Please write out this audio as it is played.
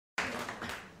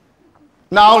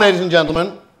Now, ladies and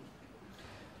gentlemen,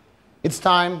 it's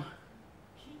time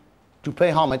to pay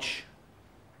homage,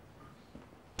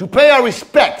 to pay our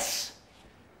respects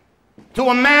to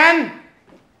a man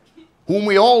whom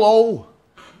we all owe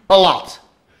a lot,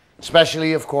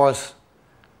 especially, of course,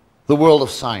 the world of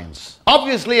science.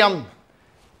 Obviously, I'm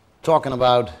talking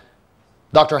about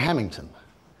Dr. Hamilton.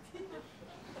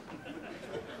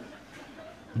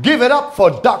 Give it up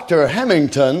for Dr.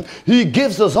 Hamilton. He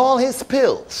gives us all his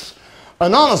pills.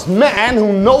 An honest man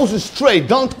who knows his trade.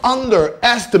 Don't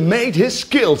underestimate his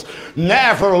skills.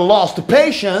 Never lost a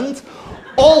patient.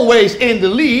 Always in the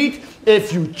lead.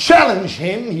 If you challenge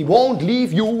him, he won't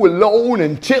leave you alone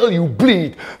until you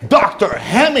bleed. Dr.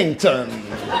 Hamilton.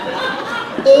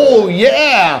 Oh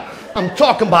yeah, I'm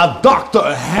talking about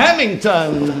Dr.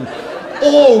 Hamilton.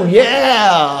 Oh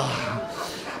yeah.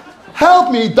 Help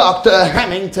me, Dr.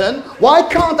 Hamilton. Why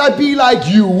can't I be like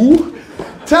you?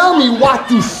 Tell me what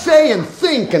to say and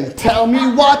think and tell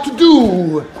me what to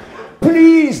do.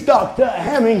 Please, Dr.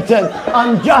 Hamilton,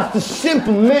 I'm just a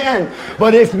simple man.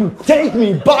 But if you take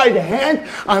me by the hand,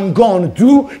 I'm gonna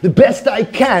do the best I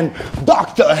can.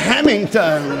 Dr.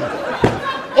 Hamilton.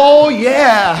 Oh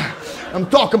yeah, I'm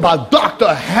talking about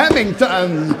Dr.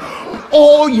 Hamilton.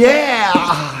 Oh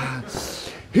yeah.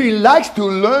 He likes to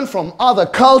learn from other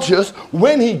cultures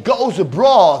when he goes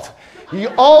abroad. He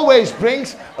always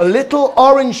brings a little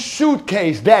orange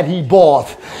suitcase that he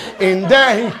bought. In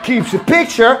there he keeps a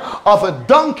picture of a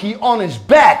donkey on his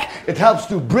back. It helps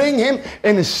to bring him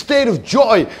in a state of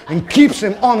joy and keeps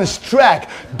him on his track.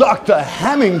 Dr.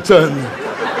 Hamilton.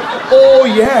 Oh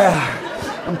yeah,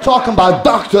 I'm talking about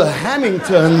Dr.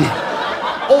 Hamilton.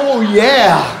 Oh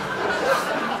yeah.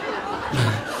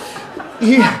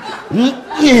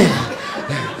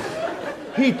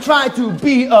 He tried to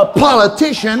be a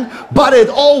politician, but it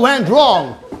all went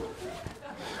wrong.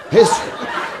 His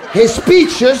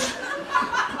speeches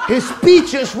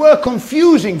were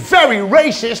confusing, very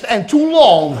racist and too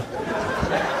long.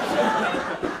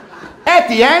 At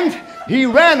the end, he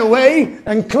ran away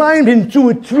and climbed into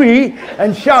a tree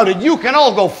and shouted, "You can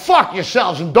all go fuck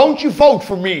yourselves and don't you vote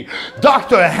for me."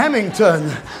 Dr.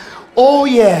 Hamilton. Oh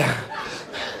yeah.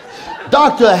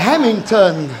 Dr.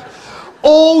 Hamilton.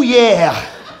 Oh yeah.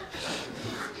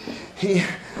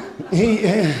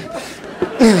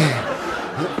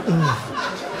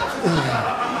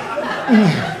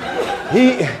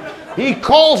 He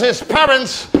calls his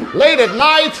parents late at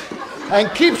night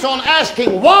and keeps on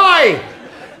asking why.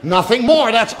 Nothing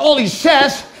more, that's all he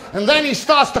says, and then he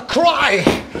starts to cry.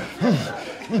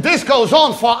 This goes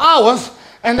on for hours,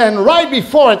 and then right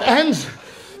before it ends,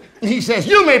 he says,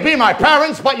 "You may be my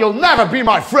parents, but you'll never be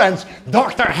my friends."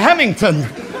 Dr. Hamilton.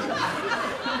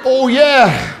 Oh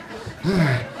yeah.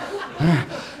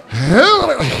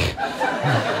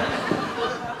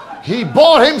 He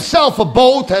bought himself a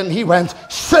boat and he went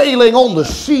sailing on the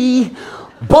sea,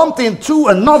 bumped into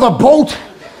another boat,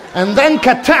 and then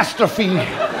catastrophe.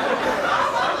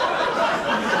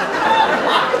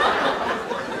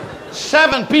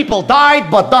 7 people died,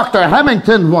 but Dr.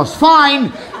 Hamilton was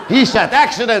fine. He said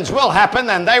accidents will happen,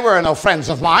 and they were no friends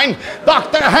of mine.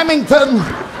 Dr. Hamilton.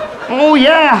 Oh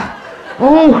yeah.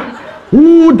 Oh,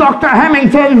 ooh, Dr.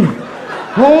 Hamilton.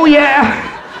 Oh yeah.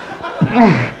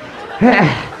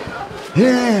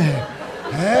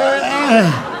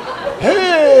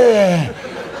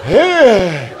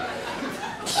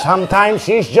 Sometimes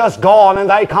he's just gone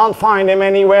and I can't find him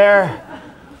anywhere.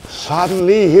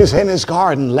 Suddenly he's in his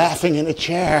garden laughing in a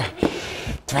chair,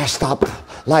 dressed up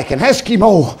like an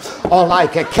Eskimo or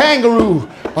like a kangaroo.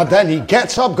 But then he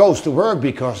gets up, goes to work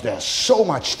because there's so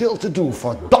much still to do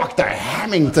for Dr.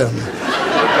 Hamilton.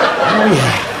 Oh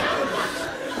yeah.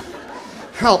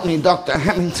 Help me, Dr.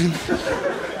 Hamilton.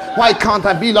 Why can't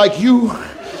I be like you?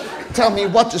 Tell me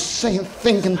what to say and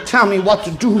think and tell me what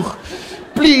to do.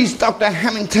 Please, Dr.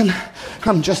 Hamilton.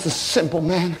 I'm just a simple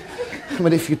man.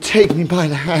 But if you take me by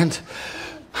the hand,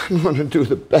 I'm going to do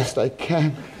the best I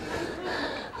can.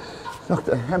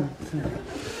 Dr. Hamilton.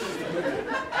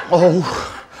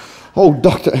 Oh,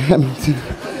 Dr. Hamilton.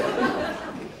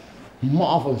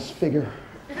 Marvelous figure.